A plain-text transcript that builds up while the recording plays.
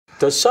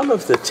Does some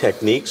of the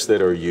techniques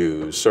that are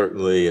used,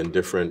 certainly in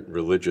different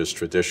religious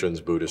traditions,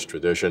 Buddhist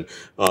tradition,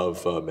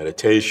 of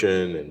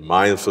meditation and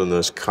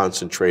mindfulness,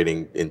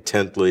 concentrating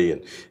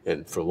intently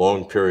and for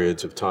long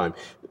periods of time,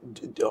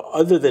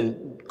 other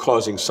than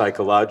causing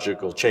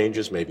psychological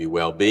changes, maybe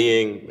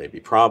well-being, maybe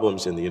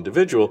problems in the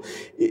individual,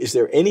 is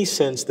there any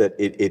sense that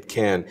it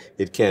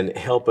can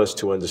help us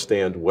to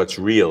understand what's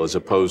real as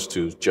opposed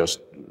to just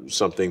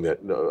something that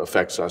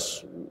affects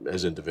us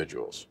as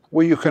individuals?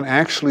 Well, you can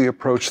actually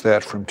approach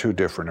that from two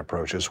different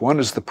approaches. One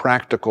is the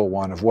practical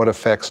one of what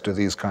effects do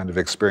these kind of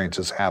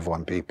experiences have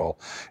on people,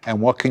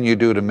 and what can you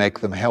do to make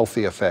them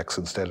healthy effects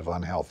instead of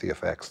unhealthy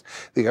effects.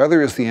 The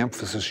other is the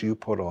emphasis you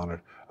put on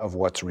it of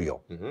what's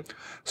real. Mm-hmm.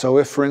 So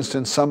if, for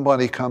instance,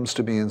 somebody comes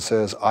to me and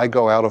says, I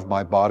go out of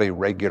my body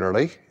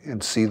regularly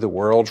and see the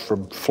world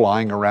from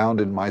flying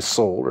around in my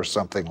soul or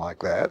something like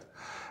that,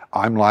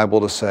 I'm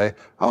liable to say,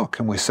 oh,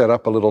 can we set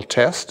up a little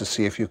test to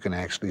see if you can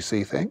actually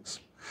see things?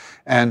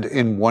 And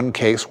in one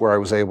case where I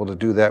was able to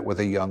do that with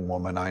a young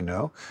woman I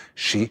know,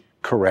 she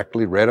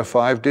correctly read a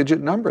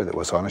 5-digit number that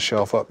was on a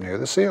shelf up near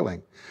the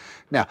ceiling.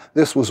 Now,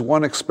 this was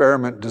one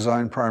experiment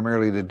designed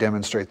primarily to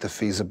demonstrate the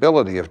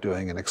feasibility of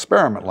doing an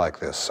experiment like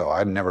this, so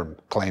I'd never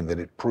claim that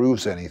it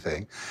proves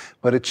anything,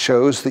 but it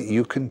shows that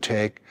you can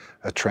take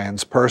a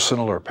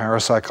transpersonal or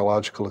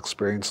parapsychological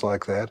experience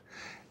like that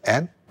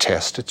and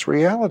test its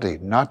reality,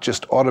 not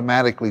just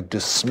automatically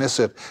dismiss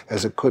it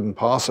as it couldn't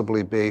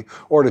possibly be,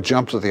 or to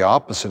jump to the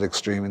opposite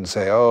extreme and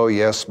say, oh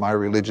yes, my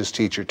religious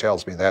teacher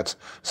tells me that's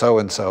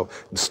so-and-so,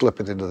 and slip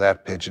it into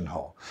that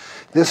pigeonhole.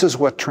 This is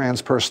what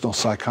transpersonal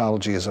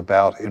psychology is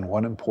about in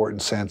one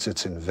important sense.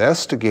 It's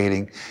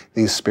investigating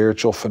these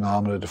spiritual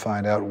phenomena to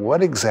find out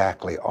what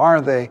exactly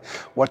are they,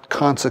 what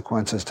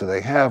consequences do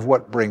they have,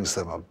 what brings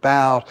them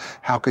about,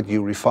 how could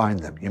you refine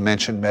them? You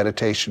mentioned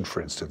meditation,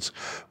 for instance.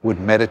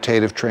 Would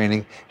meditative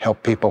training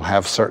help people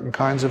have certain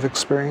kinds of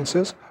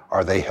experiences?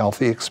 Are they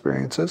healthy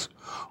experiences?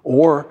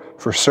 Or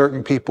for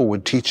certain people,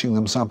 would teaching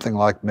them something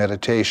like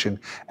meditation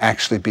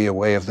actually be a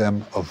way of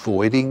them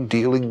avoiding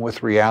dealing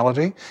with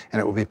reality,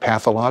 and it would be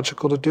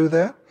pathological to do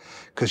that?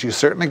 Because you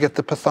certainly get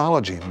the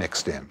pathology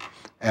mixed in.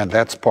 And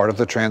that's part of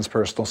the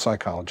transpersonal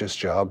psychologist's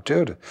job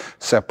too, to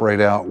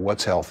separate out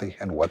what's healthy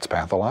and what's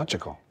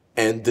pathological.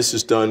 And this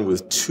is done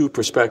with two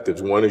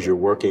perspectives. One is you're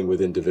working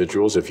with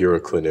individuals, if you're a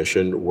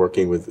clinician,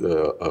 working with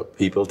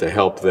people to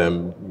help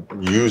them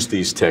use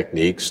these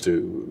techniques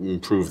to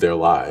improve their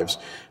lives,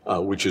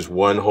 which is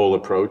one whole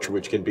approach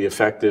which can be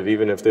effective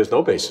even if there's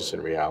no basis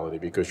in reality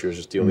because you're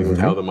just dealing with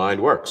how the mind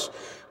works.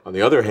 On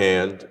the other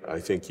hand, I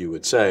think you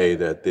would say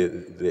that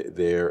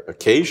there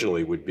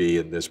occasionally would be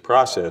in this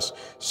process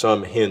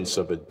some hints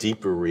of a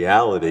deeper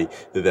reality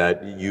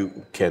that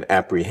you can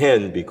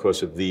apprehend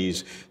because of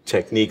these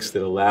techniques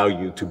that allow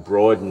you to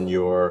broaden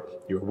your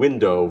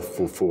window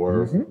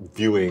for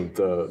viewing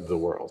the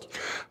world.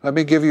 Let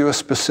me give you a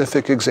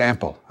specific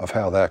example of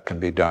how that can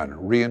be done.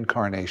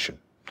 Reincarnation.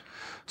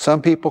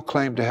 Some people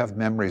claim to have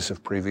memories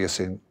of previous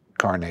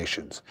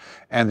incarnations,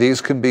 and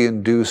these can be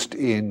induced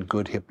in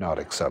good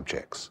hypnotic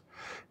subjects.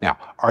 Now,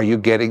 are you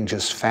getting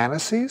just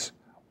fantasies,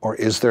 or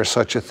is there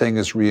such a thing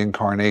as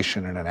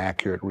reincarnation and an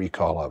accurate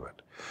recall of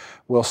it?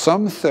 Well,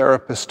 some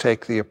therapists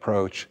take the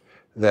approach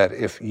that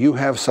if you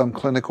have some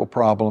clinical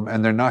problem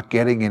and they're not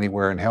getting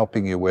anywhere in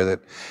helping you with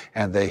it,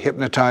 and they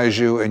hypnotize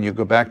you and you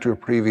go back to a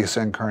previous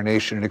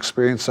incarnation and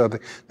experience something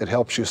that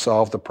helps you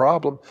solve the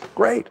problem,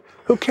 great.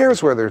 Who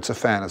cares whether it's a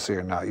fantasy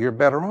or not? You're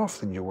better off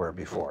than you were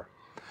before.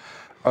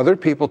 Other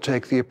people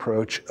take the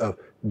approach of,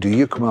 do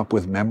you come up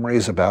with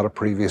memories about a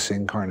previous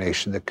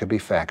incarnation that could be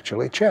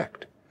factually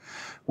checked?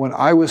 When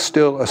I was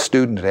still a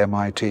student at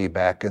MIT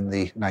back in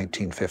the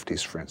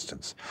 1950s, for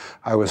instance,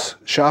 I was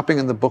shopping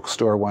in the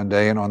bookstore one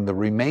day, and on the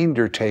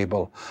remainder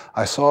table,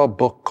 I saw a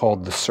book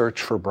called The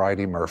Search for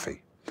Bridey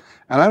Murphy.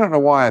 And I don't know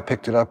why I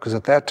picked it up, because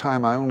at that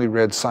time I only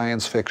read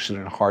science fiction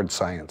and hard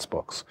science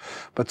books.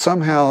 But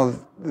somehow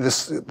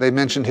they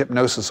mentioned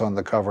hypnosis on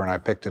the cover, and I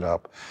picked it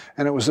up.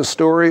 And it was a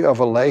story of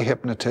a lay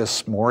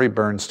hypnotist, Maury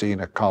Bernstein,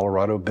 a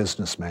Colorado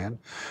businessman,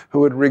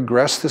 who had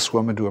regressed this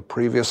woman to a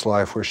previous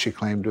life where she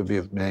claimed to be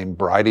named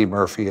Bridey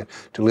Murphy,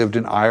 to lived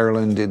in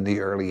Ireland in the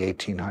early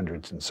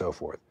 1800s and so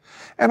forth.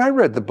 And I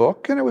read the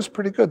book, and it was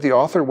pretty good. The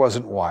author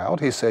wasn't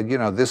wild. He said, you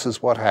know, this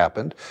is what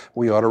happened.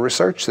 We ought to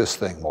research this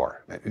thing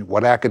more.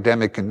 What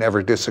academic can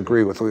never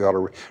disagree with, we ought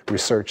to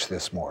research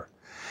this more.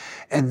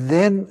 And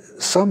then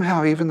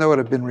somehow, even though it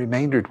had been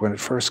remaindered when it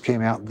first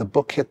came out, the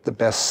book hit the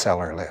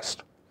bestseller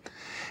list.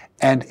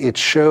 And it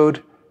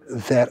showed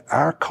that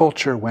our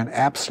culture went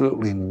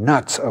absolutely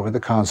nuts over the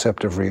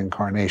concept of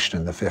reincarnation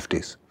in the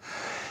 50s.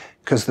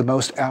 Because the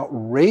most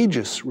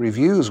outrageous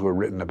reviews were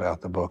written about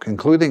the book,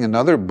 including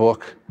another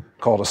book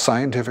called A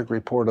Scientific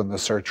Report on the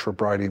Search for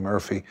Bridey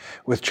Murphy,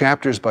 with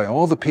chapters by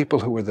all the people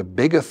who were the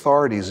big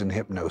authorities in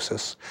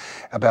hypnosis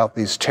about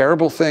these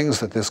terrible things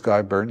that this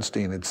guy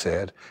Bernstein had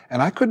said.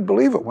 And I couldn't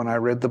believe it when I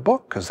read the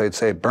book, because they'd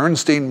say,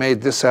 Bernstein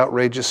made this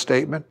outrageous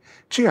statement.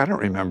 Gee, I don't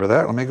remember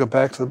that. Let me go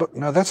back to the book.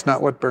 No, that's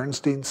not what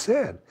Bernstein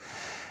said.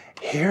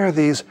 Here are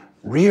these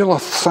Real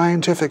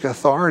scientific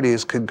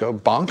authorities could go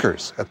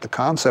bonkers at the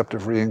concept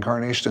of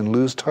reincarnation and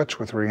lose touch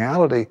with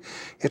reality.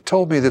 It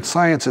told me that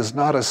science is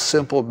not a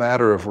simple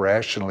matter of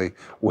rationally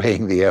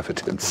weighing the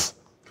evidence.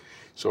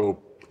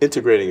 So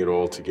integrating it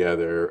all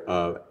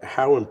together,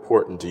 how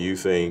important do you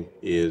think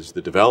is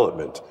the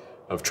development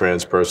of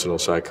transpersonal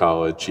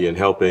psychology and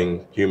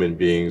helping human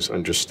beings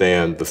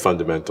understand the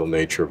fundamental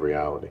nature of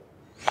reality?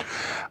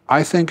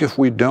 I think if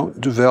we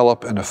don't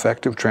develop an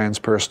effective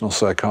transpersonal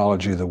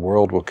psychology, the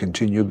world will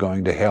continue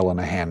going to hell in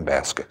a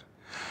handbasket.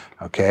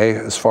 Okay?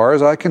 As far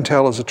as I can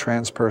tell as a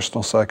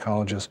transpersonal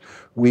psychologist,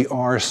 we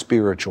are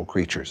spiritual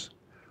creatures.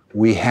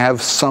 We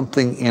have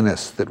something in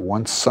us that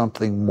wants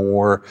something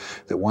more,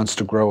 that wants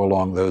to grow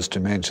along those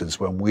dimensions.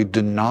 When we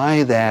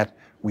deny that,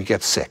 we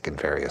get sick in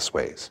various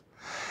ways.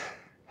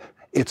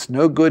 It's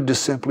no good to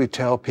simply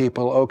tell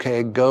people,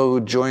 okay, go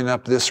join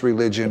up this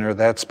religion or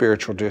that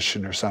spiritual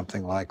tradition or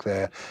something like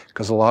that,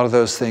 because a lot of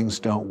those things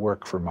don't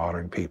work for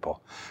modern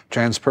people.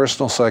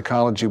 Transpersonal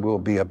psychology will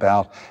be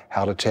about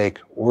how to take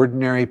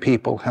ordinary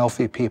people,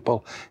 healthy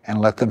people, and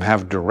let them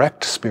have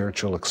direct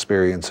spiritual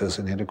experiences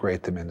and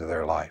integrate them into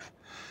their life.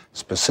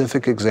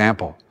 Specific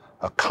example,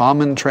 a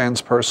common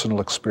transpersonal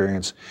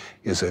experience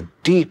is a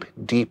deep,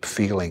 deep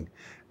feeling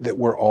that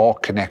we're all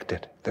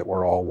connected, that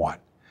we're all one.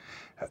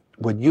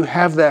 When you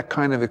have that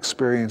kind of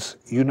experience,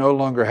 you no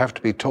longer have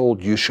to be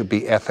told you should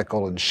be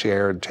ethical and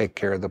share and take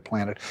care of the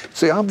planet. It's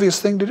the obvious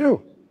thing to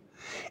do.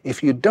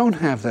 If you don't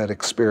have that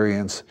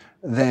experience,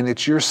 then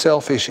it's your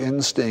selfish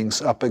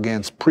instincts up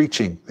against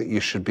preaching that you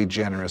should be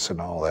generous and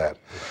all that.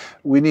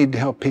 We need to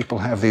help people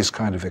have these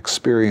kind of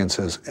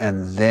experiences,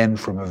 and then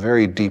from a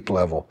very deep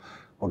level,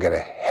 we'll get a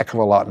heck of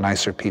a lot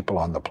nicer people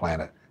on the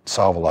planet,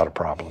 solve a lot of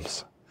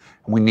problems.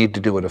 We need to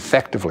do it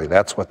effectively.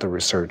 That's what the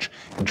research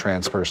in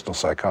transpersonal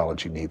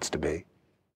psychology needs to be.